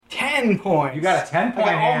10 points. You got a 10-point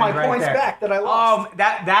I got all my hand right points there. back that I lost.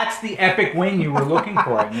 That's the epic win you were looking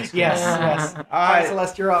for in this game. Yes. All right,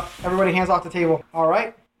 Celeste, you're up. Everybody hands off the table. All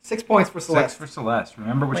right. 6 points for Celeste. 6 for Celeste.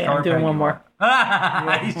 Remember which Wait, color I'm doing pen one you more. are.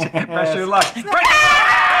 Press your luck.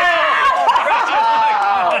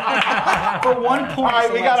 For 1 point. All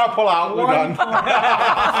right, we got our pull out. We're done.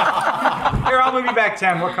 Here, I'll move you back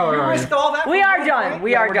 10. What color are you? Risked all that. We for are 1 done. point?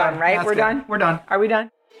 We Yeah, are done, right? That's We're good. done? We're done. Are we done?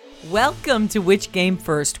 Welcome to Which Game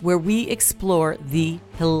First, where we explore the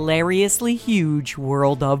hilariously huge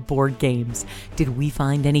world of board games. Did we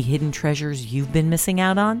find any hidden treasures you've been missing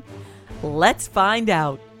out on? Let's find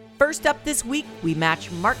out. First up this week, we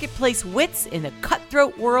match marketplace wits in the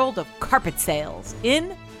cutthroat world of carpet sales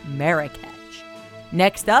in Marrakech.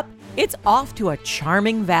 Next up, it's off to a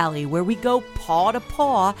charming valley where we go paw to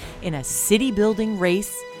paw in a city building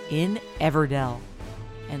race in Everdell.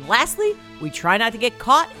 And lastly, we try not to get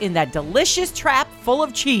caught in that delicious trap full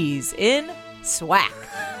of cheese in Swack.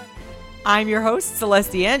 I'm your host,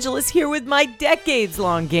 Celeste Angelis, here with my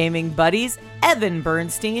decades-long gaming buddies, Evan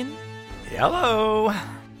Bernstein. Hello.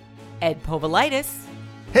 Ed Povolitis.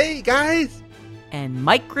 Hey, guys. And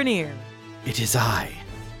Mike Grenier. It is I.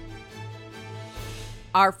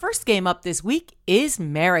 Our first game up this week is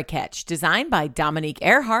Marrakech, designed by Dominique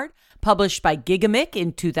Erhard, published by Gigamic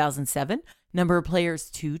in 2007. Number of players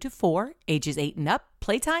 2 to 4, ages 8 and up,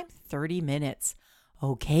 playtime 30 minutes.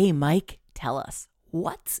 Okay, Mike, tell us,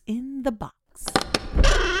 what's in the box?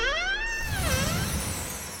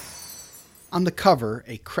 On the cover,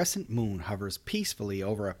 a crescent moon hovers peacefully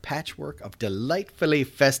over a patchwork of delightfully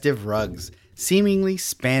festive rugs, seemingly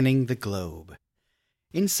spanning the globe.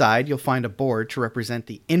 Inside, you'll find a board to represent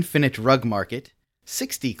the infinite rug market,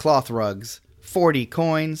 60 cloth rugs, 40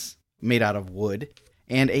 coins made out of wood,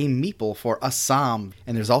 and a meeple for Assam.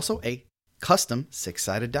 And there's also a custom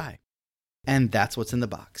 6-sided die. And that's what's in the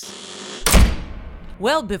box.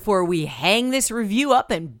 Well, before we hang this review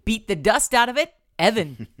up and beat the dust out of it,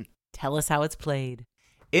 Evan, tell us how it's played.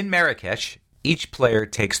 In Marrakech, each player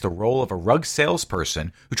takes the role of a rug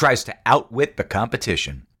salesperson who tries to outwit the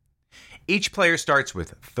competition. Each player starts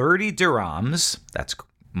with 30 dirhams, that's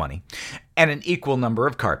money, and an equal number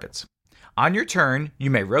of carpets. On your turn, you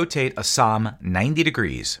may rotate Assam 90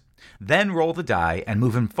 degrees, then roll the die and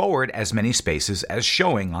move him forward as many spaces as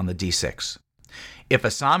showing on the d6. If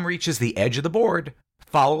Assam reaches the edge of the board,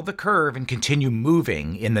 follow the curve and continue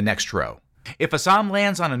moving in the next row. If Assam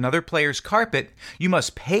lands on another player's carpet, you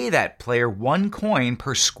must pay that player 1 coin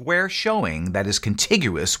per square showing that is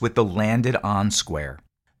contiguous with the landed on square.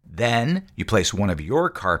 Then, you place one of your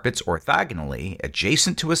carpets orthogonally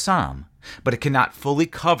adjacent to Assam, but it cannot fully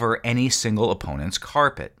cover any single opponent's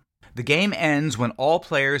carpet. The game ends when all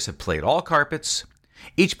players have played all carpets,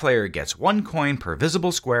 each player gets 1 coin per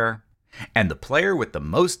visible square, and the player with the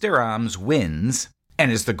most dirhams wins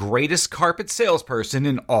and is the greatest carpet salesperson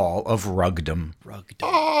in all of Rugdom.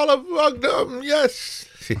 All of Rugdom, yes.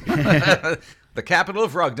 The capital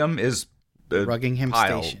of Rugdom is Ruggingham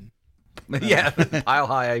Pile. Station. Yeah, Pile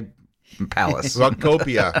High Palace.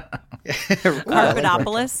 Rugtopia.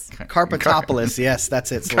 Carpetopolis. Carpetopolis, yes,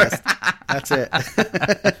 that's it, Celeste. That's it.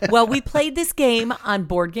 Well, we played this game on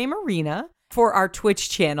Board Game Arena for our Twitch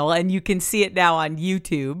channel, and you can see it now on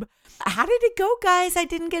YouTube. How did it go, guys? I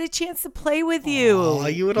didn't get a chance to play with you. Oh,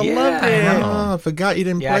 you would have Yeah. loved it. Oh, I forgot you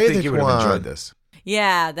didn't Yeah, I play think this you would have one. enjoyed this.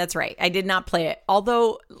 Yeah, that's right. I did not play it.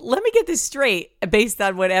 Although, let me get this straight based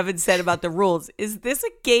on what Evan said about the rules. Is this a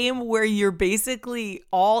game where you're basically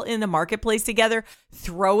all in the marketplace together,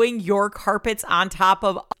 throwing your carpets on top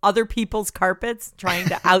of other people's carpets, trying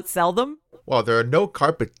to outsell them? Well, there are no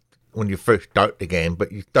carpets when you first start the game,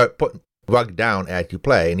 but you start putting rug down as you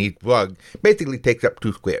play, and each rug basically takes up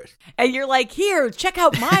 2 squares. And you're like, here, check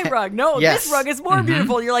out my rug. No, Yes. this rug is more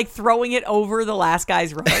beautiful. You're like throwing it over the last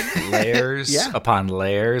guy's rug. Layers Yeah. upon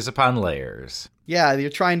layers upon layers. Yeah, you're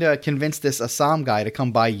trying to convince this Assam guy to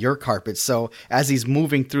come buy your carpet. So as he's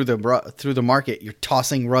moving through the market, you're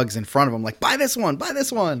tossing rugs in front of him, like, buy this one, buy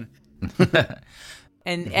this one.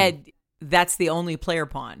 And Ed, that's the only player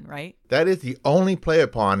pawn, right? That is the only player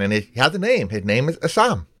pawn, and it has a name. His name is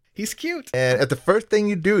Assam. He's cute. And at the first thing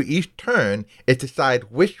you do each turn is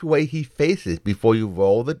decide which way he faces before you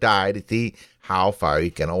roll the die to see how far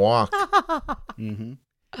he's going to walk. Mm-hmm.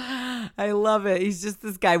 I love it. He's just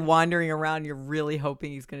this guy wandering around. You're really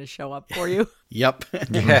hoping he's going to show up for you. Yep.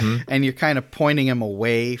 Yeah. And you're kind of pointing him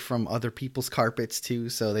away from other people's carpets, too,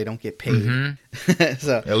 so they don't get paid.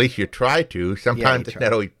 So At least you try to. Sometimes it's try.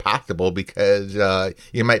 not always possible because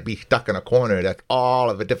you might be stuck in a corner that's all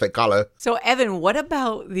of a different color. So, Evan, what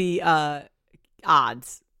about the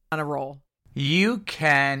odds on a roll? You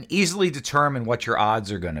can easily determine what your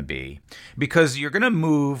odds are going to be because you're going to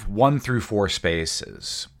move 1 through 4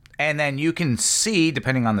 spaces. And then you can see,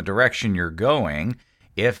 depending on the direction you're going,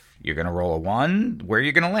 if you're going to roll a 1, where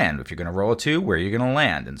you're going to land. If you're going to roll a 2, where you're going to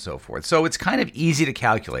land, and so forth. So it's kind of easy to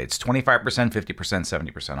calculate. It's 25%, 50%,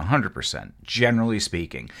 70%, 100%, generally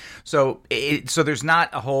speaking. So there's not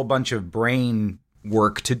a whole bunch of brain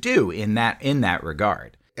work to do in that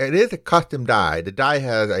regard. It is a custom die. The die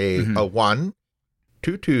has a 1,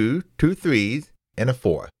 2 2s, 2 3s, and a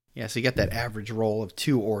 4. Yeah, so you get that average roll of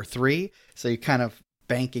 2 or 3. So you're kind of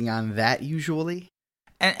banking on that usually.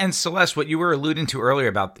 And Celeste, what you were alluding to earlier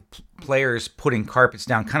about the players putting carpets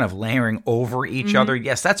down, kind of layering over each other,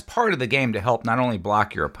 yes, that's part of the game to help not only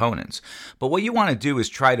block your opponents, but what you want to do is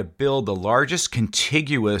try to build the largest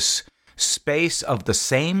contiguous space of the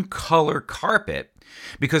same color carpet,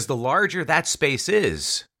 because the larger that space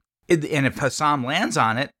is, and if Hassam lands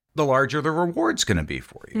on it, the larger the reward's going to be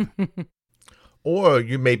for you. Or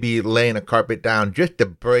you may be laying a carpet down just to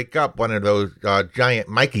break up one of those giant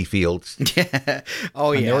Mikey fields. Yeah.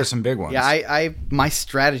 Oh, And yeah. there were some big ones. Yeah, my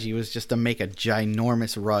strategy was just to make a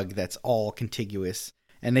ginormous rug that's all contiguous.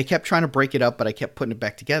 And they kept trying to break it up, but I kept putting it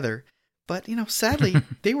back together. But, sadly,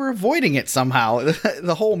 they were avoiding it somehow.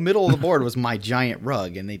 The whole middle of the board was my giant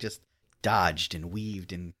rug, and they just dodged and weaved,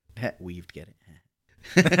 get it?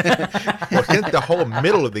 Well, since the whole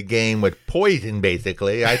middle of the game was poison,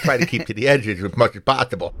 basically, I try to keep to the edges as much as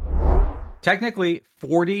possible. Technically,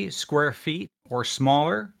 40 square feet or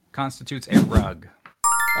smaller constitutes a rug.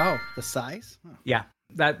 Oh, the size? Oh. Yeah,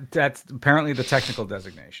 that's apparently the technical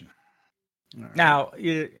designation. Right. Now,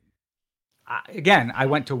 again,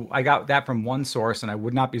 I got that from one source, and I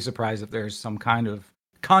would not be surprised if there's some kind of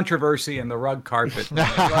controversy in the rug carpet. Some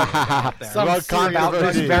about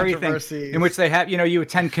serious this very thing controversy. in which they have, you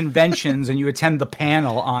attend conventions and you attend the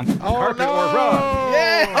panel on carpet or rug.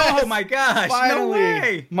 Yes! Oh my gosh! Finally, No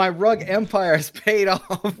way! my rug empire has paid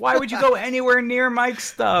off. Why would you go anywhere near Mike's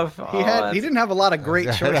stuff? He didn't have a lot of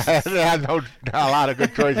great choices. There's a lot of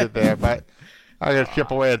good choices there, but I'm going to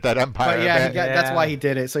chip away at that empire. But yeah, that's why he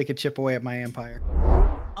did it, so he could chip away at my empire.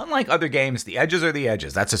 Unlike other games, the edges are the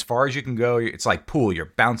edges. That's as far as you can go. It's like pool.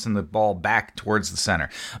 You're bouncing the ball back towards the center.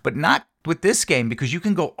 But not with this game, because you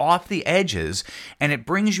can go off the edges and it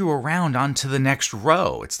brings you around onto the next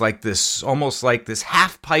row. It's like this, almost like this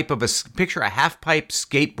half pipe picture a half pipe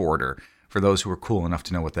skateboarder, for those who are cool enough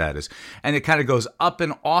to know what that is. And it kind of goes up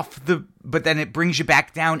and off but then it brings you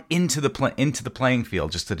back down into the playing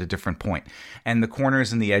field, just at a different point. And the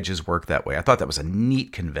corners and the edges work that way. I thought that was a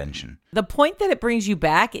neat convention. The point that it brings you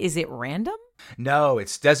back, is it random? No,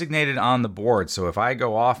 it's designated on the board. So if I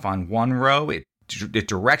go off on one row, it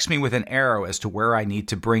directs me with an arrow as to where I need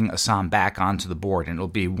to bring Assam back onto the board, and it'll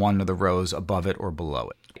be one of the rows above it or below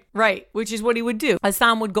it. Right, which is what he would do.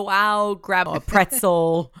 Assam would go out, grab a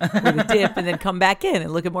pretzel with a dip, and then come back in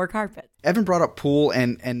and look at more carpet. Evan brought up pool,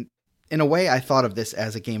 and in a way, I thought of this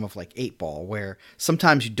as a game of like 8-ball, where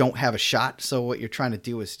sometimes you don't have a shot, so what you're trying to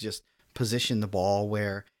do is just position the ball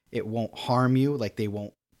where it won't harm you, like they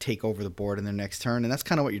won't take over the board in their next turn, and that's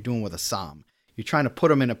kind of what you're doing with Assam. You're trying to put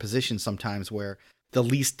them in a position sometimes where the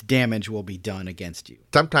least damage will be done against you.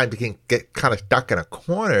 Sometimes you can get kind of stuck in a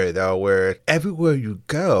corner, though, where everywhere you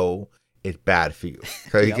go, it's bad for you.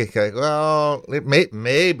 So you get like, well,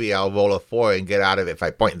 maybe I'll roll a 4 and get out of it if I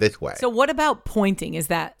point this way. So what about pointing? Is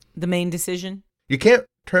that the main decision? You can't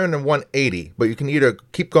turn a 180, but you can either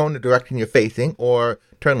keep going the direction you're facing or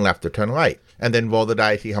turn left or turn right, and then roll the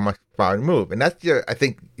die to see how much far you move. And that's, I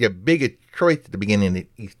think, your biggest choice at the beginning of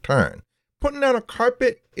each turn. Putting down a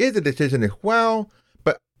carpet is a decision as well,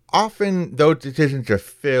 but often those decisions are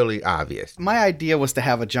fairly obvious. My idea was to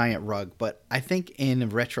have a giant rug, but I think in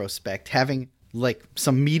retrospect, having like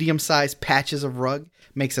some medium-sized patches of rug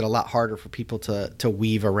makes it a lot harder for people to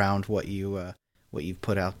weave around what you've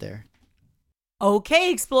put out there.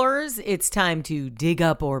 Okay, explorers, it's time to dig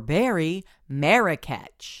up or bury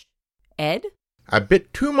Marrakech. Ed? A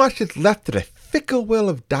bit too much is left to the fickle will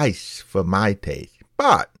of dice for my taste,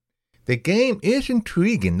 but the game is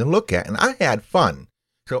intriguing to look at, and I had fun,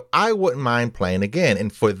 so I wouldn't mind playing again,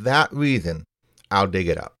 and for that reason, I'll dig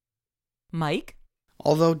it up. Mike?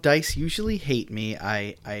 Although dice usually hate me,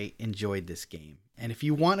 I enjoyed this game. And if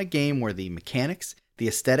you want a game where the mechanics, the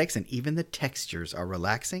aesthetics, and even the textures are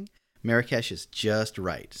relaxing, Marrakech is just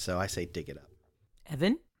right, so I say dig it up.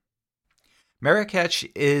 Evan?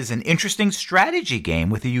 Marrakech is an interesting strategy game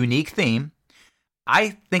with a unique theme.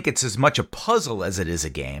 I think it's as much a puzzle as it is a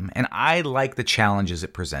game, and I like the challenges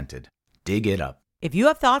it presented. Dig it up. If you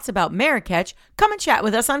have thoughts about Marrakech, come and chat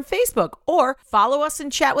with us on Facebook or follow us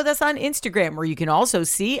and chat with us on Instagram, where you can also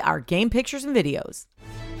see our game pictures and videos.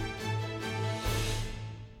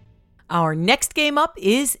 Our next game up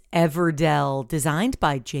is Everdell, designed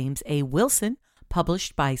by James A. Wilson,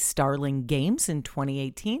 published by Starling Games in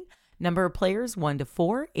 2018. Number of players 1 to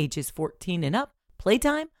 4, ages 14 and up.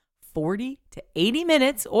 Playtime 40 to 80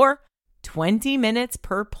 minutes or 20 minutes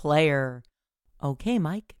per player. Okay,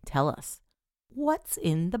 Mike, tell us, what's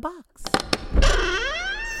in the box?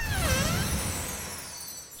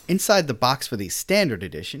 Inside the box for the standard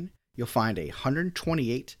edition, you'll find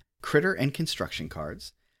 128 critter and construction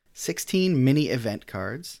cards, 16 mini event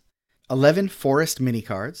cards, 11 forest mini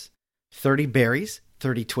cards, 30 berries,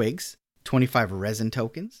 30 twigs, 25 resin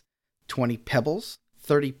tokens, 20 pebbles,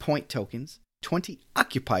 30 point tokens, 20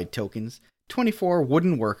 occupied tokens, 24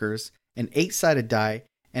 wooden workers, an 8-sided die,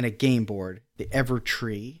 and a game board, the Ever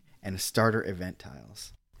Tree, and starter event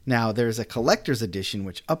tiles. Now, there's a collector's edition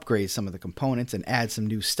which upgrades some of the components and adds some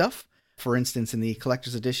new stuff. For instance, in the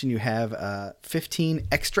collector's edition, you have 15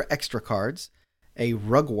 extra cards, a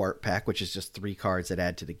Rugwart pack, which is just 3 cards that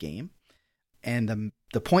add to the game, and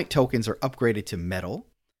the point tokens are upgraded to metal.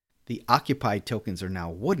 The occupied tokens are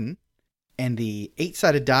now wooden, and the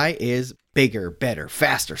 8-sided die is bigger, better,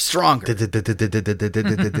 faster, stronger.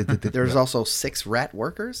 There's also 6 rat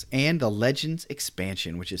workers and the Legends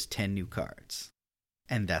expansion, which is 10 new cards.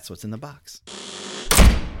 And that's what's in the box.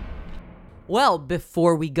 Well,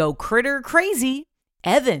 before we go critter crazy,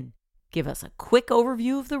 Evan, give us a quick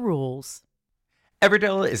overview of the rules.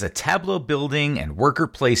 Everdell is a tableau building and worker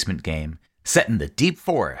placement game set in the deep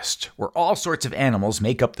forest, where all sorts of animals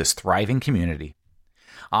make up this thriving community.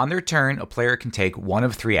 On their turn, a player can take one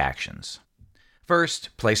of 3 actions.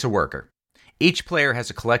 First, place a worker. Each player has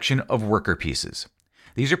a collection of worker pieces.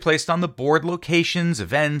 These are placed on the board locations,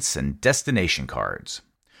 events, and destination cards.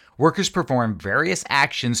 Workers perform various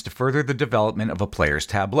actions to further the development of a player's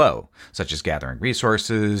tableau, such as gathering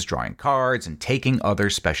resources, drawing cards, and taking other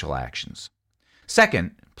special actions.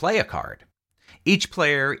 Second, play a card. Each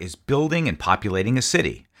player is building and populating a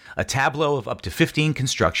city, a tableau of up to 15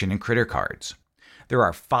 construction and critter cards. There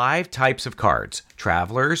are 5 types of cards: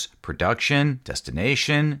 travelers, production,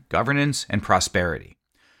 destination, governance, and prosperity.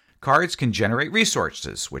 Cards can generate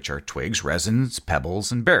resources, which are twigs, resins,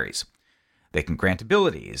 pebbles, and berries. They can grant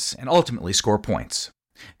abilities and ultimately score points.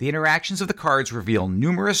 The interactions of the cards reveal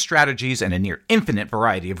numerous strategies and a near infinite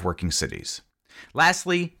variety of working cities.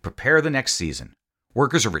 Lastly, prepare the next season.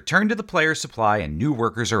 Workers are returned to the player's supply and new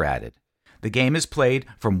workers are added. The game is played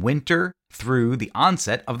from winter through the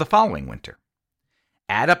onset of the following winter.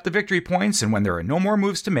 Add up the victory points, and when there are no more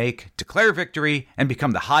moves to make, declare victory and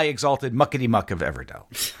become the high-exalted muckety-muck of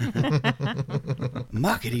Everdell.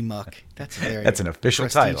 Muckety-muck. That's very That's an official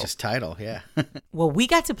title. prestigious title, yeah. Well, we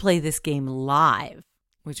got to play this game live,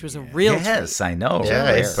 which was a real Yes, treat. I know. Yeah,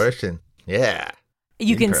 Rare. in person. Yeah.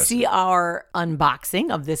 You can Impressive. see our unboxing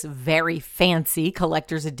of this very fancy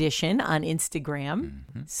collector's edition on Instagram.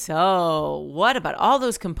 So, what about all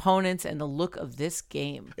those components and the look of this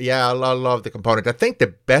game? Yeah, I love the components. I think the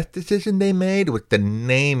best decision they made was the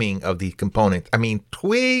naming of these components. I mean,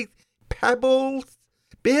 twigs, pebbles,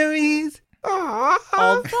 berries.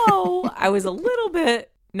 Although I was a little bit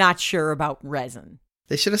not sure about resin.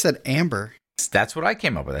 They should have said amber. That's what I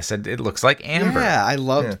came up with. I said it looks like amber. Yeah, I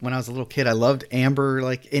loved, when I was a little kid, I loved amber,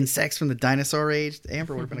 like insects from the dinosaur age.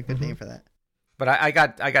 Amber would have been a good name for that. But I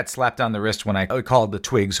got slapped on the wrist when I called the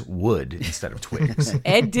twigs wood instead of twigs.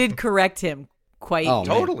 Ed did correct him quite Oh,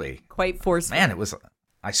 man. Totally. quite forcefully. Man,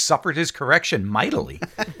 I suffered his correction mightily.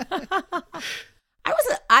 I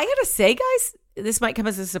gotta say, guys, this might come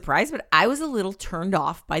as a surprise, but I was a little turned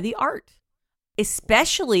off by the art,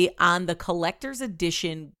 especially on the collector's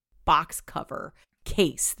edition box cover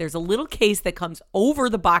case. There's a little case that comes over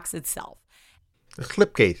the box itself. A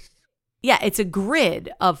slipcase. Yeah, it's a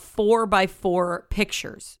grid of 4x4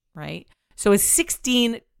 pictures, right? So it's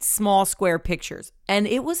 16 small square pictures, and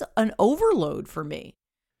it was an overload for me.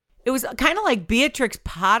 It was kind of like Beatrix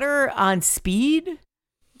Potter on speed.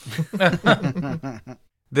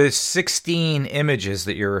 The 16 images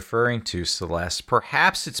that you're referring to, Celeste,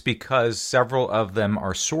 perhaps it's because several of them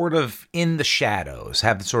are sort of in the shadows,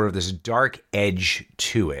 have sort of this dark edge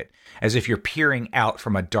to it, as if you're peering out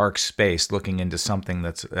from a dark space looking into something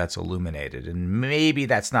that's illuminated. And maybe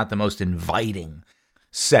that's not the most inviting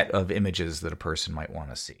set of images that a person might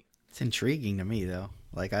want to see. It's intriguing to me, though.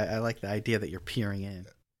 Like, I like the idea that you're peering in.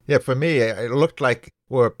 Yeah, for me, it looked like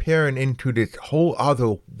we're peering into this whole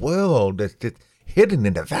other world that's just hidden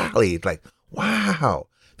in the valley. It's like, wow,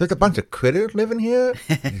 there's a bunch of critters living here,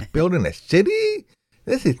 building a city.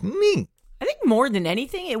 This is neat. I think more than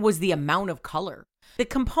anything, it was the amount of color. The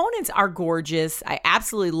components are gorgeous. I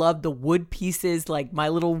absolutely love the wood pieces. Like my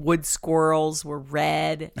little wood squirrels were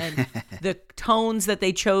red. And the tones that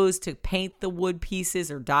they chose to paint the wood pieces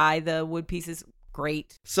or dye the wood pieces,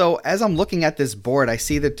 great. So as I'm looking at this board, I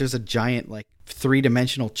see that there's a giant, like,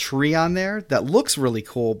 3-dimensional tree on there that looks really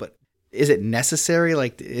cool, but is it necessary?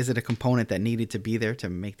 Like, is it a component that needed to be there to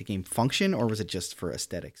make the game function, or was it just for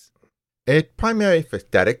aesthetics? It's primarily for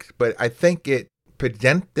aesthetics, but I think it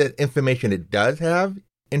presents the information it does have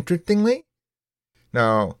interestingly.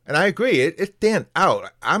 No, and I agree, it stands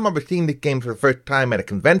out. I remember seeing this game for the first time at a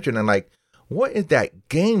convention and like, what is that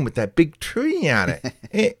game with that big tree on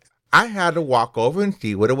it? I had to walk over and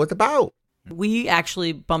see what it was about. We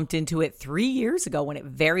actually bumped into it 3 years ago when it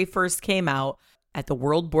very first came out at the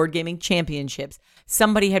World Board Gaming Championships.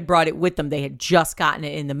 Somebody had brought it with them. They had just gotten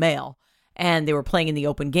it in the mail, and they were playing in the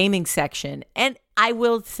open gaming section. And I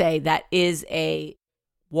will say that is a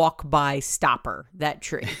walk-by stopper, that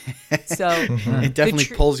tree. So It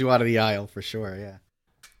definitely pulls you out of the aisle for sure, yeah.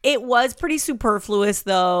 It was pretty superfluous,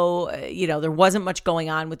 though. You know, there wasn't much going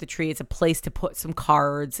on with the tree. It's a place to put some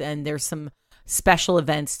cards, and there's some special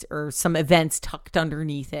events or some events tucked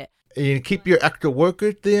underneath it. You keep your extra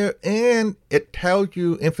workers there, and it tells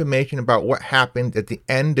you information about what happens at the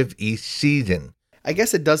end of each season. I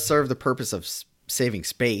guess it does serve the purpose of saving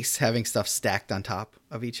space, having stuff stacked on top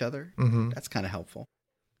of each other. Mm-hmm. That's kind of helpful.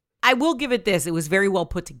 I will give it this. It was very well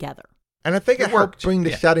put together. And I think it helped bring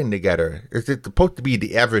the setting together. It's supposed to be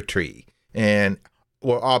the Evertree, and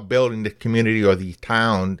we're all building the community or the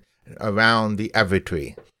town around the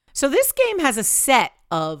Evertree. So this game has a set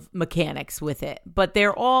of mechanics with it, but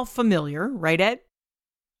they're all familiar, right, Ed?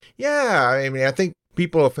 Yeah, I mean, I think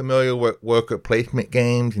people are familiar with worker placement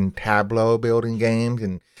games and tableau building games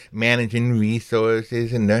and managing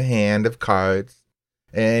resources in their hand of cards.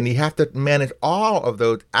 And you have to manage all of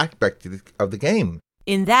those aspects of the game.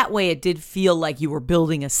 In that way, it did feel like you were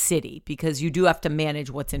building a city because you do have to manage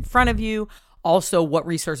what's in front of you, also what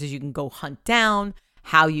resources you can go hunt down,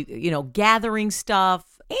 how gathering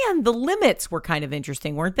stuff, and the limits were kind of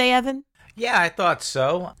interesting, weren't they, Evan? Yeah, I thought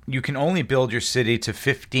so. You can only build your city to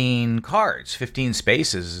 15 cards. 15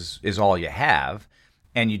 spaces is all you have.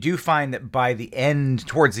 And you do find that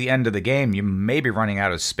towards the end of the game, you may be running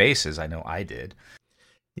out of spaces. I know I did.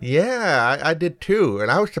 Yeah, I did too. And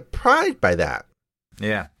I was surprised by that.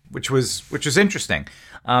 Yeah, which was interesting.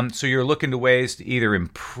 So you're looking to ways to either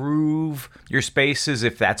improve your spaces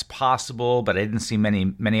if that's possible, but I didn't see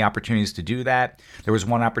many opportunities to do that. There was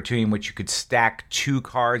one opportunity in which you could stack 2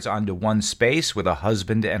 cards onto one space with a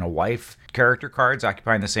husband and a wife character cards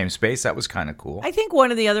occupying the same space. That was kind of cool. I think one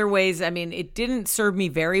of the other ways, it didn't serve me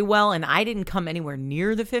very well, and I didn't come anywhere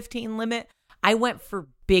near the 15 limit. I went for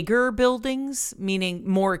bigger buildings, meaning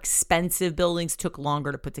more expensive buildings took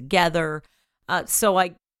longer to put together. So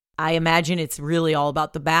I imagine it's really all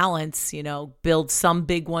about the balance, build some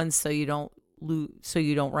big ones so you don't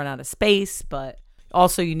run out of space, but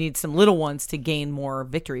also you need some little ones to gain more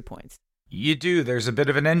victory points. You do. There's a bit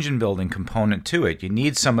of an engine building component to it. You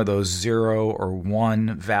need some of those 0 or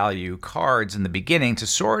 1 value cards in the beginning to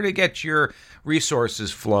sort of get your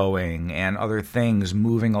resources flowing and other things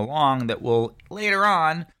moving along that will later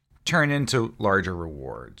on turn into larger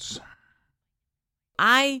rewards.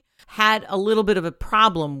 I had a little bit of a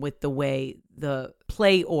problem with the way the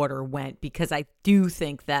play order went because I do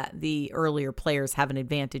think that the earlier players have an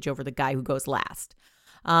advantage over the guy who goes last.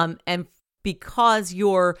 And because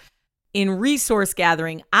you're in resource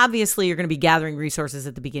gathering, obviously you're going to be gathering resources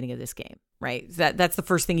at the beginning of this game, right? That's the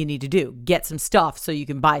first thing you need to do. Get some stuff so you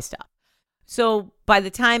can buy stuff. So by the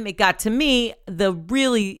time it got to me, the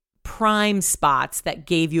really prime spots that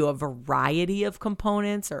gave you a variety of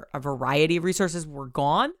components or a variety of resources were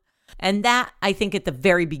gone. And that, I think, at the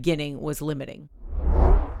very beginning was limiting.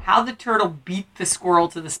 How the turtle beat the squirrel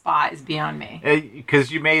to the spot is beyond me.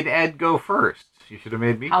 Because you made Ed go first. You should have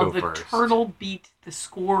made me go first. How the turtle beat the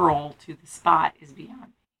squirrel to the spot is beyond me.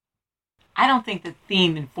 I don't think the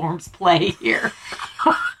theme informs play here.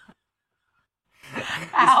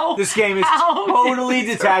 This game is totally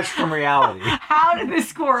detached from reality. How did the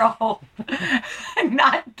squirrel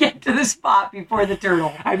not get to the spot before the turtle?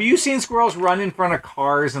 Have you seen squirrels run in front of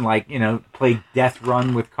cars and play death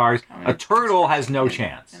run with cars? A turtle has no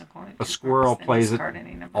chance. A squirrel plays it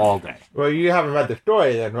all day. Well, you haven't read the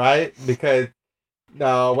story then, right? Because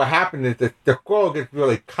what happened is the squirrel gets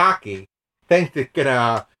really cocky, thinks it's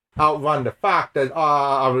gonna outrun the fox,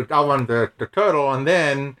 outrun the turtle, and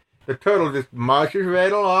then the turtle just marches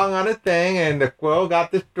right along on its thing, and the squirrel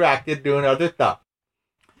got distracted doing other stuff.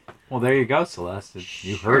 Well, there you go, Celeste.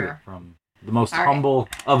 You heard it from The most All right. humble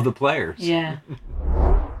of the players. Yeah.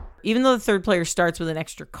 Even though the third player starts with an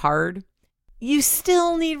extra card, you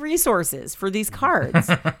still need resources for these cards.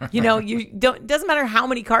 Doesn't matter how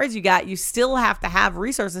many cards you got, you still have to have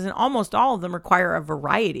resources, and almost all of them require a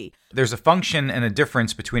variety. There's a function and a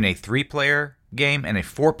difference between a 3-player game and a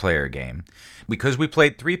 4-player game. Because we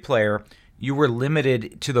played 3-player, you were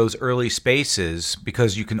limited to those early spaces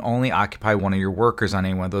because you can only occupy one of your workers on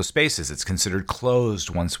any one of those spaces. It's considered closed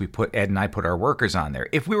once Ed and I put our workers on there.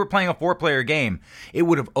 If we were playing a 4-player game, it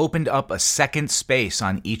would have opened up a second space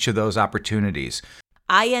on each of those opportunities.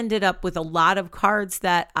 I ended up with a lot of cards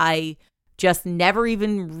that I just never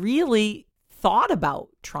even really thought about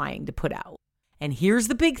trying to put out. And here's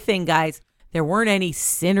the big thing, guys. There weren't any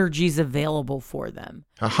synergies available for them.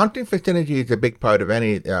 Hunting for synergy is a big part of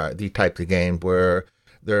any these types of games where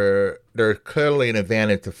there's clearly an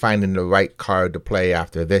advantage to finding the right card to play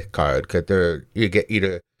after this card, because you get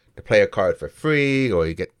either to play a card for free, or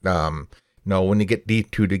you get when you get these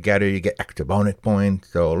two together, you get extra bonus points.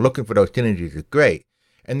 So looking for those synergies is great.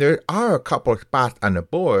 And there are a couple of spots on the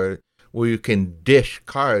board where you can dish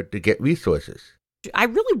cards to get resources. I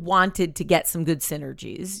really wanted to get some good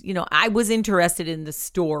synergies. I was interested in the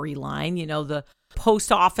storyline. The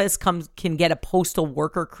post office can get a postal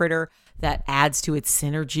worker critter that adds to its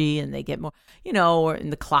synergy, and they get more, or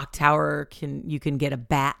in the clock tower you can get a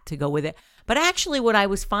bat to go with it. But actually what I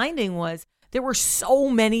was finding was there were so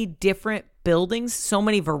many different buildings, so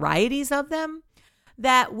many varieties of them,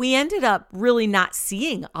 that we ended up really not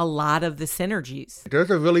seeing a lot of the synergies.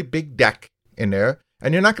 There's a really big deck in there.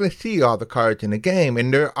 And you're not going to see all the cards in the game.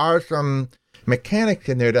 And there are some mechanics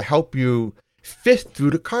in there to help you fist through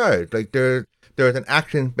the cards. Like there's an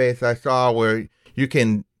action space I saw where you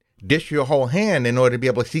can dish your whole hand in order to be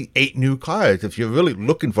able to see 8 new cards. If you're really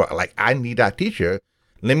looking for, like, I need that t-shirt,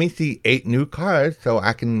 let me see 8 new cards so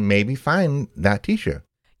I can maybe find that t-shirt.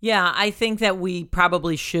 Yeah, I think that we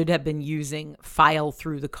probably should have been using file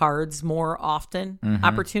through the cards more often.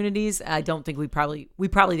 Opportunities. I don't think we probably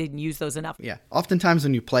didn't use those enough. Yeah. Oftentimes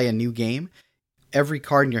when you play a new game, every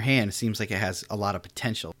card in your hand seems like it has a lot of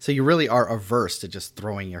potential. So you really are averse to just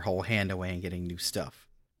throwing your whole hand away and getting new stuff.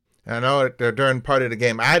 I know during part of the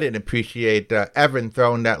game, I didn't appreciate Evan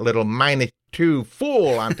throwing that little -2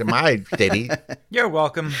 fool onto my city. You're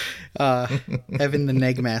welcome. Evan the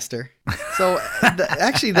Negmaster. So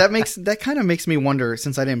actually, that kind of makes me wonder,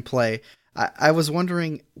 since I didn't play, I was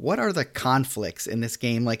wondering, what are the conflicts in this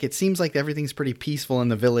game? Like, it seems like everything's pretty peaceful in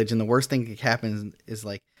the village, and the worst thing that happens is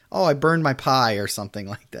like, oh, I burned my pie or something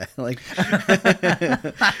like that. Like,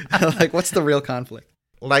 like, what's the real conflict?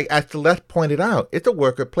 Like as Celeste pointed out, it's a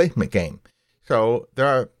worker placement game. So there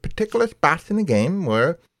are particular spots in the game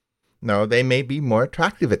where they may be more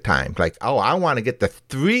attractive at times. Like, oh, I want to get the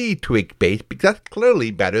 3 twig base because that's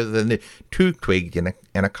clearly better than the 2 twigs in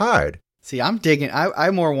a card. See, I'm digging.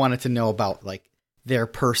 I more wanted to know about like their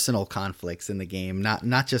personal conflicts in the game,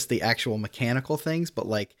 not just the actual mechanical things, but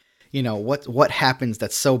like, what happens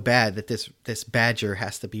that's so bad that this badger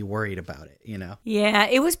has to be worried about it, Yeah,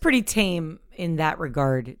 it was pretty tame in that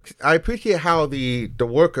regard. I appreciate how the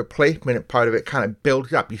worker placement part of it kind of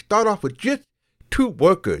builds up. You start off with just 2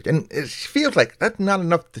 workers, and it feels like that's not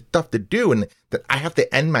enough stuff to do, and that I have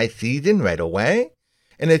to end my season right away.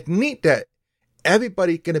 And it's neat that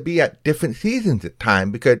everybody's going to be at different seasons at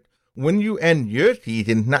time, because when you end your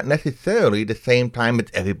season, not necessarily the same time as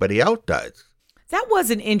everybody else does. That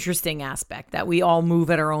was an interesting aspect, that we all move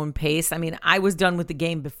at our own pace. I mean, I was done with the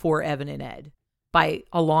game before Evan and Ed by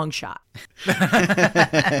a long shot.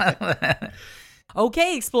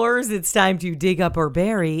 Okay, explorers, it's time to dig up or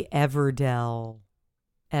bury Everdell.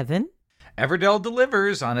 Evan? Everdell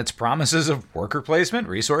delivers on its promises of worker placement,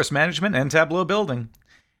 resource management, and tableau building.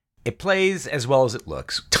 It plays as well as it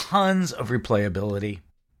looks. Tons of replayability.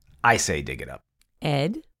 I say dig it up.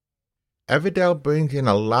 Ed? Everdell brings in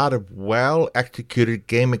a lot of well-executed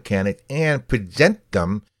game mechanics and presents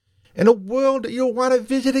them in a world that you'll want to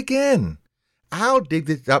visit again. I'll dig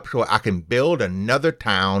this up so I can build another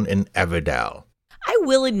town in Everdell. I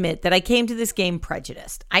will admit that I came to this game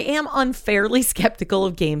prejudiced. I am unfairly skeptical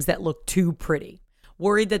of games that look too pretty,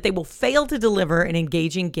 worried that they will fail to deliver an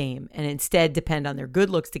engaging game and instead depend on their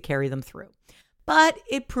good looks to carry them through. But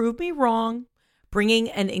it proved me wrong, bringing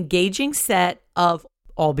an engaging set of,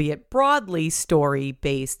 albeit broadly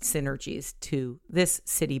story-based synergies to this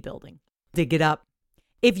city building. Dig it up.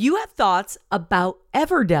 If you have thoughts about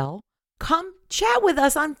Everdell, come chat with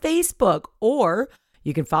us on Facebook, or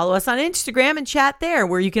you can follow us on Instagram and chat there,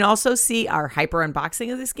 where you can also see our hyper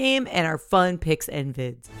unboxing of this game and our fun pics and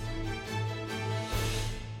vids.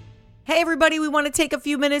 Hey, everybody, we want to take a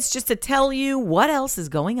few minutes just to tell you what else is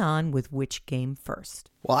going on with Which Game First.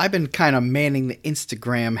 Well, I've been kind of manning the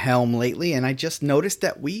Instagram helm lately, and I just noticed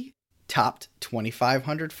that we topped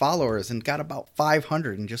 2,500 followers and got about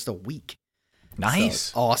 500 in just a week.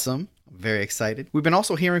 Nice. So, awesome. Very excited. We've been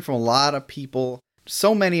also hearing from a lot of people,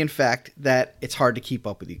 so many in fact, that it's hard to keep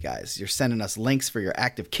up with you guys. You're sending us links for your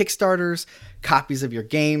active Kickstarters, copies of your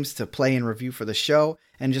games to play and review for the show,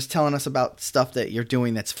 and just telling us about stuff that you're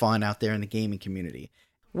doing that's fun out there in the gaming community.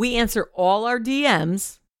 We answer all our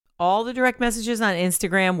DMs, all the direct messages on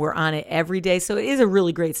Instagram. We're on it every day, so it is a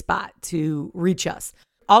really great spot to reach us.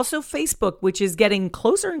 Also Facebook, which is getting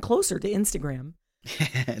closer and closer to Instagram.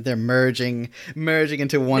 They're merging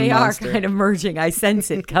into one They monster. are kind of merging. I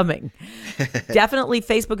sense it coming. Definitely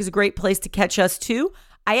Facebook is a great place to catch us too.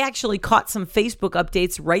 I actually caught some Facebook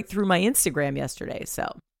updates right through my Instagram yesterday,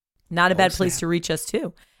 so not a bad place to reach us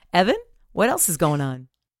too. Evan, what else is going on?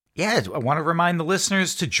 Yeah, I want to remind the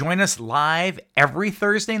listeners to join us live every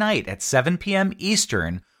Thursday night at 7 p.m.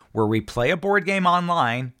 Eastern, where we play a board game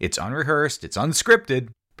online. It's unrehearsed, it's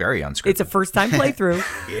unscripted, very unscripted. It's a first-time playthrough.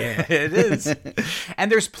 Yeah, it is. And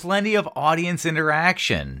there's plenty of audience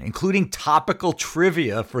interaction, including topical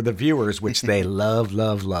trivia for the viewers, which they love,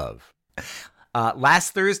 love, love.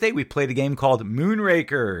 Last Thursday, we played a game called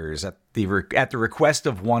Moonrakers at the request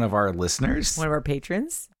of one of our listeners. One of our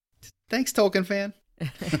patrons. Thanks, Tolkien fan.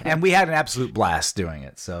 And we had an absolute blast doing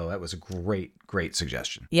it. So that was a great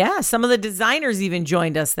suggestion. Yeah, some of the designers even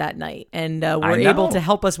joined us that night and were know. able to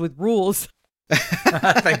help us with rules.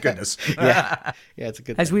 Thank goodness. Yeah, it's a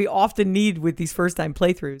good As thing. we often need with these first-time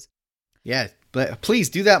playthroughs. Yeah, but please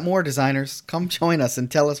do that more, designers. Come join us and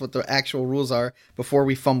tell us what the actual rules are before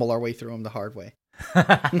we fumble our way through them the hard way.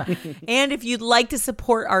 And if you'd like to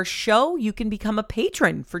support our show, you can become a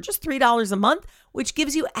patron for just $3 a month, which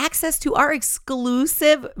gives you access to our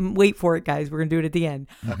exclusive, wait for it, guys, we're going to do it at the end,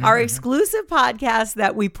 our exclusive podcast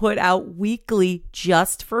that we put out weekly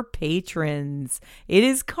just for patrons. It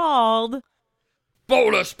is called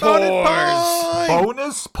Bonus points!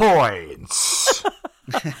 Bonus points.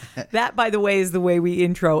 That, by the way, is the way we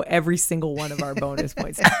intro every single one of our bonus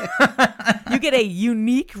points. You get a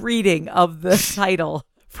unique reading of the title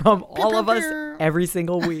from all of us every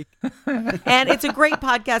single week. And it's a great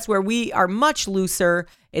podcast where we are much looser.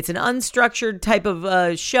 It's an unstructured type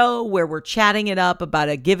of show where we're chatting it up about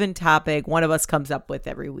a given topic one of us comes up with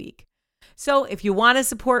every week. So if you want to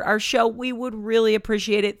support our show, we would really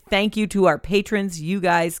appreciate it. Thank you to our patrons. You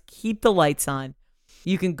guys keep the lights on.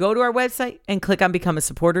 You can go to our website and click on Become a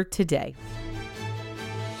Supporter today.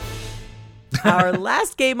 Our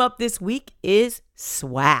last game up this week is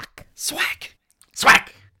Swack. Swack!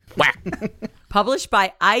 Whack. Published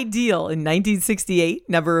by Ideal in 1968.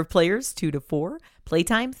 Number of players, 2 to 4.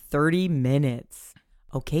 Playtime, 30 minutes.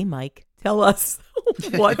 Okay, Mike, tell us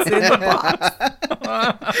what's in the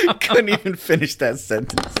box. Couldn't even finish that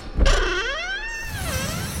sentence.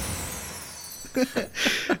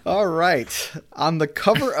 All right. On the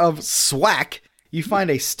cover of Swack, you find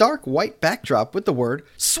a stark white backdrop with the word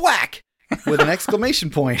Swack with an exclamation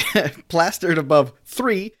point plastered above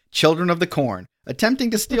 3 children of the corn,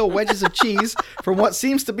 attempting to steal wedges of cheese from what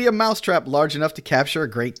seems to be a mousetrap large enough to capture a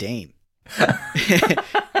Great Dane.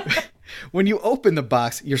 When you open the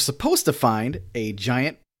box, you're supposed to find a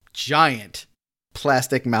giant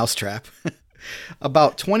plastic mousetrap,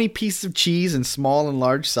 about 20 pieces of cheese in small and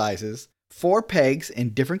large sizes, 4 pegs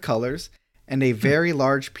in different colors, and a very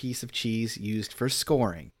large piece of cheese used for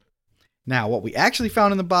scoring. Now, what we actually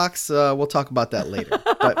found in the box, we'll talk about that later.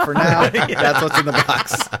 But for now, that's what's in the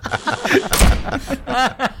box.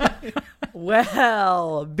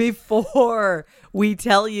 Well, before we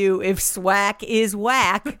tell you if Swack is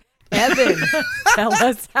whack, Evan, tell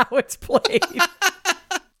us how it's played.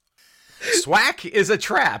 Swack is a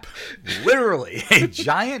trap, literally a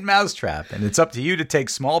giant mouse trap, and it's up to you to take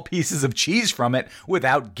small pieces of cheese from it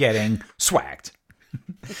without getting swacked.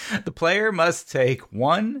 The player must take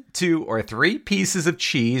 1, 2, or 3 pieces of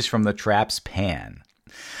cheese from the trap's pan.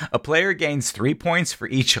 A player gains 3 points for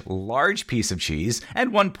each large piece of cheese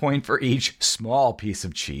and 1 point for each small piece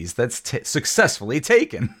of cheese that's successfully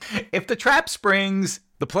taken. If the trap springs,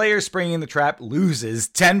 the player springing the trap loses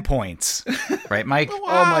 10 points. Right, Mike?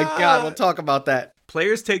 Oh my God, we'll talk about that.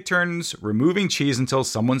 Players take turns removing cheese until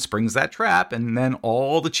someone springs that trap, and then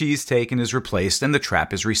all the cheese taken is replaced and the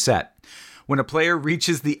trap is reset. When a player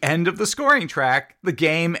reaches the end of the scoring track, the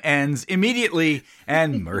game ends immediately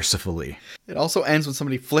and mercifully. It also ends when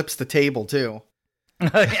somebody flips the table, too.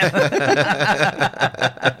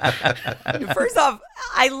 First off,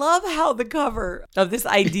 I love how the cover of this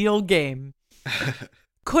Ideal game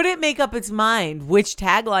couldn't make up its mind which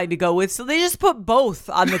tagline to go with, so they just put both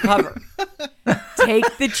on the cover.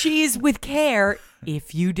 Take the cheese with care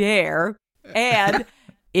if you dare, and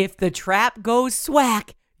if the trap goes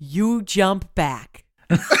swack, you jump back.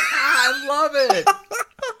 I love it.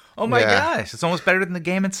 Oh my gosh, it's almost better than the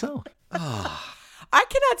game itself. I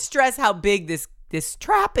cannot stress how big this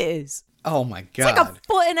trap is. Oh my It's God. like a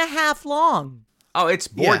foot and a half long. Oh, it's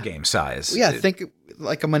board game size. Yeah, think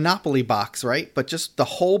like a Monopoly box, right? But just the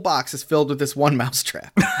whole box is filled with this one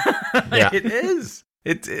mousetrap. Yeah. It is.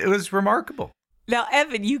 It was remarkable. Now,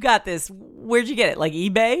 Evan, you got this. Where'd you get it? Like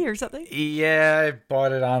eBay or something? Yeah, I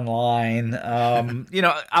bought it online.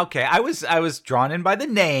 Okay, I was drawn in by the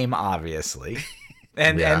name, obviously.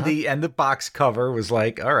 And the box cover was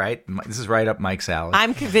like, all right, this is right up Mike's alley.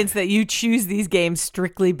 I'm convinced that you choose these games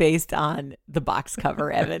strictly based on the box cover,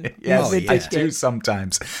 Evan. Yes, Vintage I games. do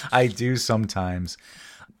sometimes.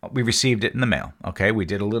 We received it in the mail. Okay, we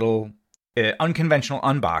did a little unconventional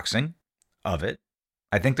unboxing of it.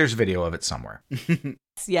 I think there's video of it somewhere.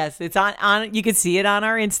 Yes, it's on. You can see it on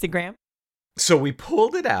our Instagram. So we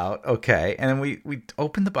pulled it out, okay, and then we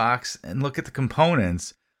opened the box and look at the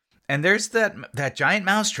components, and there's that giant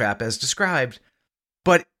mousetrap as described,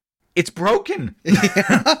 but it's broken.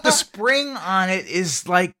 The spring on it is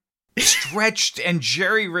like stretched and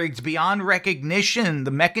jerry-rigged beyond recognition.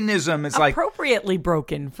 The mechanism is like Appropriately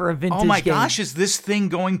broken for a vintage oh my game. gosh, is this thing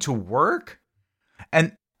going to work?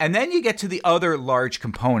 And then you get to the other large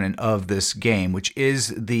component of this game, which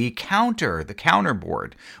is the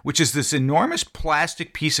counterboard, which is this enormous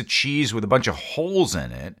plastic piece of cheese with a bunch of holes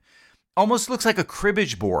in it. Almost looks like a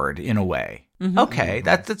cribbage board in a way. Mm-hmm. Okay,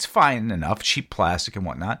 that's fine enough, cheap plastic and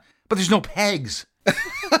whatnot, but there's no pegs.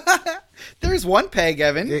 There's one peg,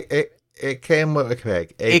 Evan. It came with a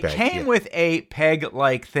peg. It came with a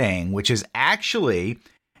peg-like thing, which is actually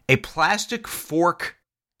a plastic fork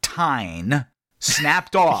tine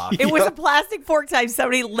snapped off. It was a plastic fork tine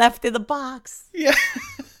somebody left in the box. Yeah.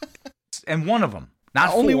 And one of them.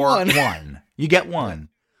 Not Only four, one. one. You get one.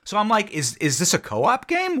 So I'm like, is this a co-op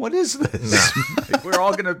game? What is this? No. Like, we're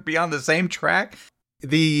all going to be on the same track?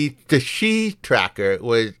 The cheese tracker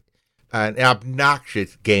was an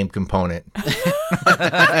obnoxious game component. And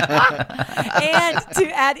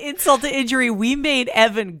to add insult to injury, we made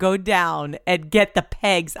Evan go down and get the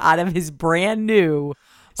pegs out of his brand new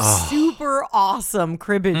super awesome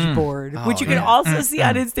cribbage board, which you can also see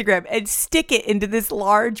on Instagram, and stick it into this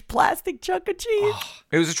large plastic chunk of cheese.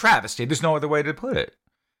 It was a travesty. There's no other way to put it.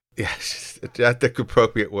 Yes, that's the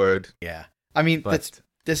appropriate word. Yeah. I mean, But-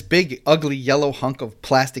 this big, ugly yellow hunk of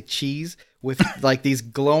plastic cheese with like these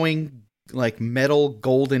glowing, like metal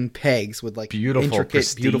golden pegs with like Beautiful, intricate,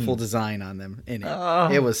 pristine. beautiful design on them in it. Oh,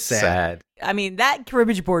 It was sad. I mean, that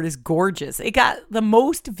cribbage board is gorgeous. It got the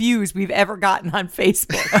most views we've ever gotten on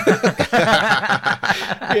Facebook.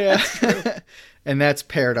 Yeah. And that's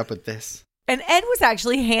paired up with this. And Ed was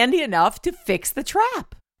actually handy enough to fix the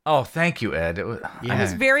trap. Oh, thank you, Ed. I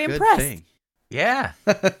was very good impressed. thing. Yeah.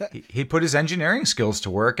 he put his engineering skills to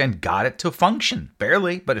work and got it to function.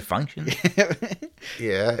 Barely, but it functioned.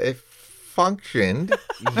 Yeah, it functioned.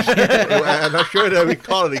 I'm not sure that we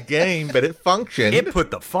call it a game, but it functioned. It put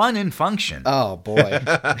the fun in function. Oh, boy.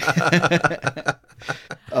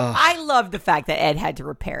 I love the fact that Ed had to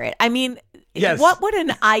repair it. I mean, Yes. what would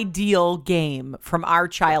an ideal game from our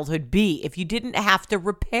childhood be if you didn't have to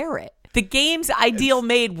repair it? The games Ideal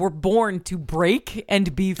made were born to break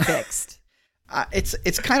and be fixed.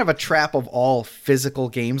 It's kind of a trap of all physical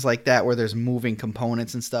games like that where there's moving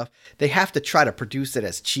components and stuff. They have to try to produce it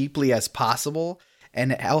as cheaply as possible,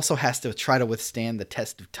 and it also has to try to withstand the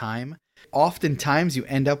test of time. Oftentimes you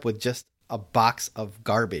end up with just a box of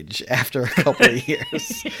garbage after a couple of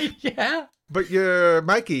years. Yeah. But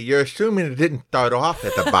Mikey, you're assuming it didn't start off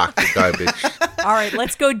as a box of garbage. All right,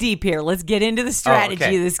 let's go deep here. Let's get into the strategy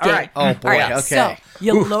okay. of this All game. right. Oh, boy, okay. So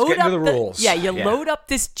you Oof, load let's get up into the rules. You Yeah. load up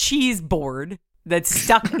this cheese board that's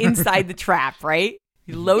stuck inside the trap, right?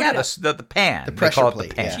 You load it up. The pan. The They pressure call it plate,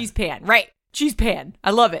 the pan. yeah. Cheese pan, right? Cheese pan.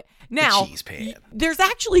 I love it. Now, cheese pan. there's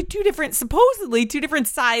actually supposedly two different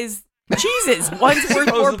size cheeses. One's worth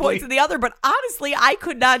more Supposedly. points than the other, but honestly, I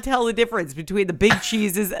could not tell the difference between the big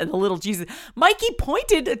cheeses and the little cheeses. Mikey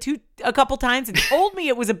pointed a couple times and told me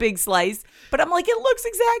it was a big slice, but I'm like, it looks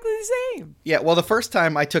exactly the same. Yeah, well, the first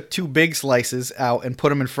time I took two big slices out and put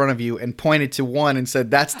them in front of you and pointed to one and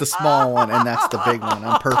said, that's the small one and that's the big one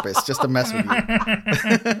on purpose, just to mess with you. That's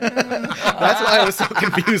why it was so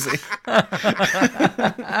confusing.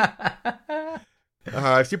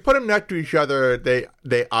 If you put them next to each other, they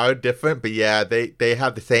are different, but yeah, they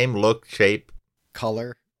have the same look, shape.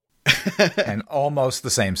 Color. and almost the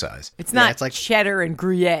same size. It's not it's like- cheddar and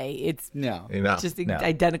Gruyere. It's No. just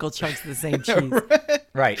identical chunks of the same cheese.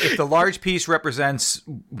 Right. If the large piece represents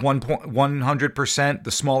 100%,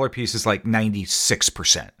 the smaller piece is like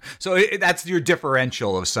 96%. So that's your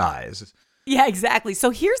differential of size. Yeah, exactly. So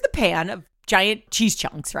here's the pan of giant cheese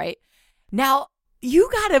chunks, right? Now, you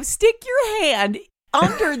got to stick your hand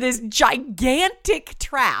under this gigantic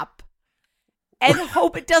trap and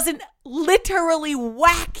hope it doesn't literally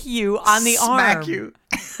whack you on the arm. Smack you.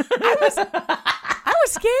 I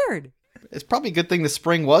was scared. It's probably a good thing the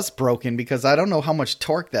spring was broken because I don't know how much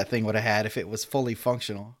torque that thing would have had if it was fully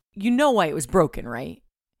functional. You know why it was broken, right?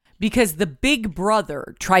 Because the big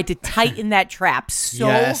brother tried to tighten that trap so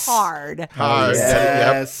Yes. hard.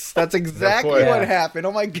 Yes, that's exactly Yeah. what happened.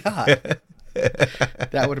 Oh my God.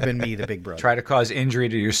 That would have been me, the big brother. Try to cause injury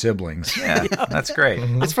to your siblings. Yeah, that's great.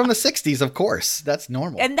 It's from the 60s, of course. That's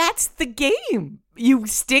normal. And that's the game. You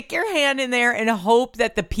stick your hand in there and hope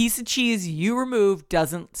that the piece of cheese you remove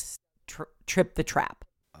doesn't trip the trap.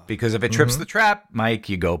 Because if it trips the trap, Mike,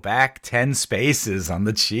 you go back 10 spaces on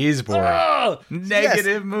the cheese board.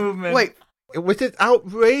 Negative movement. Wait, It was just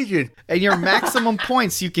outrageous. and your maximum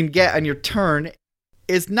points you can get on your turn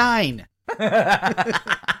is 9.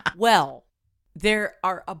 Well, there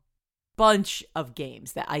are a bunch of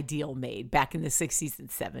games that Ideal made back in the 60s and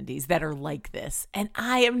 70s that are like this, and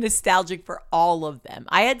I am nostalgic for all of them.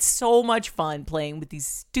 I had so much fun playing with these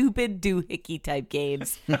stupid doohickey type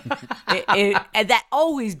games and that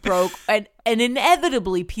always broke, and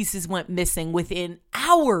inevitably pieces went missing within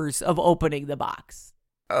hours of opening the box.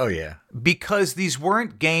 Oh, yeah. Because these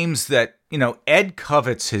weren't games that, Ed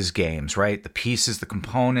covets his games, right? The pieces, the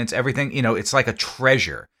components, everything. It's like a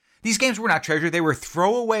treasure. These games were not treasure. They were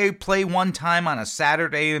throwaway play one time on a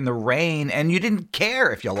Saturday in the rain, and you didn't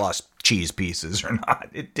care if you lost cheese pieces or not.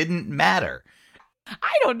 It didn't matter.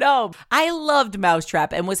 I don't know. I loved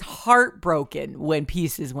Mousetrap and was heartbroken when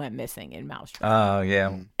pieces went missing in Mousetrap. Oh,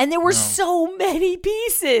 yeah. And there were so many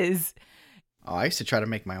pieces. Oh, I used to try to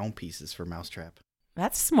make my own pieces for Mousetrap.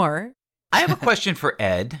 That's smart. I have a question for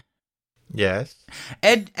Ed. Yes.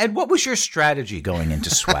 Ed, what was your strategy going into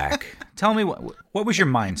SWAC? Tell me, what was your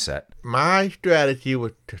mindset? My strategy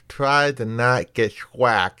was to try to not get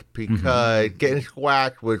schwacked because getting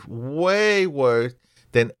schwacked was way worse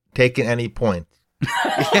than taking any points.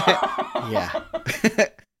 Yeah.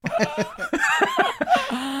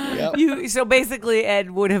 So basically,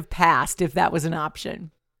 Ed would have passed if that was an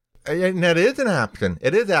option. And that is an option.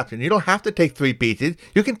 It is an option. You don't have to take 3 pieces.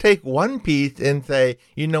 You can take 1 piece and say,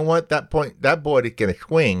 you know what, that board is going to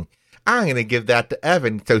swing. I'm going to give that to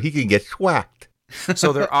Evan so he can get schwacked.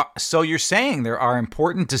 So you're saying there are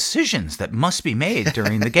important decisions that must be made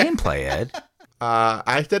during the gameplay, Ed.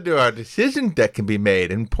 I said there are decisions that can be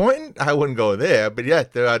made. Important, I wouldn't go there, but yes,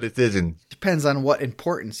 there are decisions. Depends on what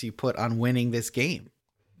importance you put on winning this game.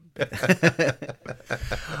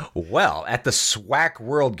 Well, at the SWAC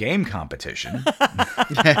World Game Competition,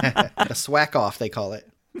 The SWAC off, they call it.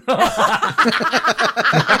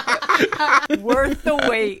 Worth the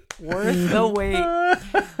wait. Worth the wait.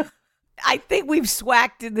 I think we've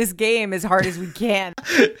swacked in this game as hard as we can.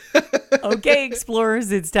 Okay,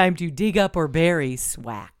 explorers, it's time to dig up or bury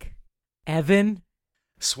SWAC. Evan?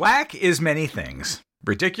 SWAC is many things.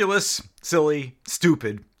 Ridiculous, silly,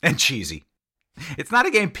 stupid, and cheesy. It's not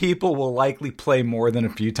a game people will likely play more than a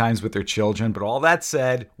few times with their children, but all that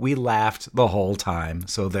said, we laughed the whole time,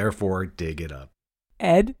 so therefore dig it up.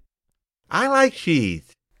 Ed? I like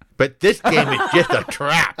cheese, but this game is just a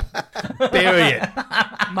trap. Period.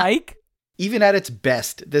 Mike? Even at its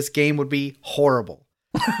best, this game would be horrible.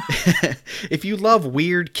 If you love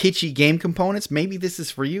weird, kitschy game components, maybe this is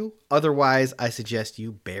for you. Otherwise, I suggest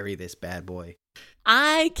you bury this bad boy.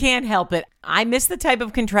 I can't help it. I miss the type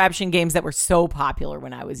of contraption games that were so popular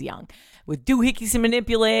when I was young. With doohickeys to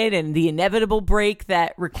manipulate and the inevitable break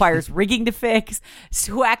that requires rigging to fix,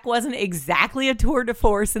 SWAC wasn't exactly a tour de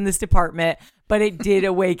force in this department, but it did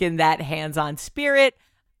awaken that hands-on spirit.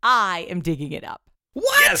 I am digging it up.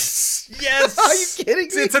 What? Yes! Yes! Are you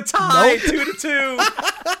kidding me? It's a tie, Nope.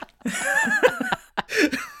 2-2.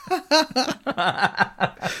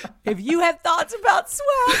 If you have thoughts about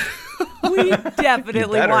SWAC, we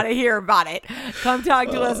definitely better. want to hear about it. Come talk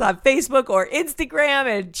to us on Facebook or Instagram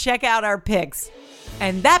and check out our pics.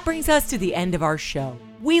 And that brings us to the end of our show.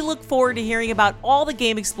 We look forward to hearing about all the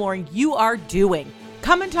game exploring you are doing.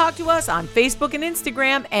 Come and talk to us on Facebook and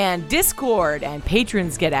Instagram and Discord, and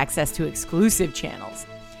patrons get access to exclusive channels.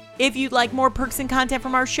 If you'd like more perks and content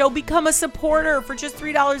from our show, become a supporter for just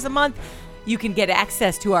 $3 a month. You can get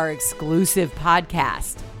access to our exclusive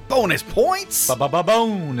podcast. Bonus points?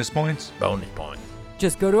 Bonus points. Bonus points.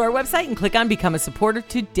 Just go to our website and click on Become a Supporter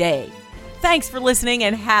today. Thanks for listening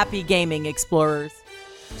and happy gaming, explorers.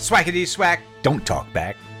 Swackity swack, don't talk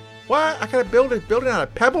back. What? I gotta build it out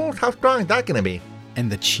of pebbles? How strong is that gonna be?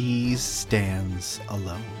 And the cheese stands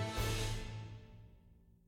alone.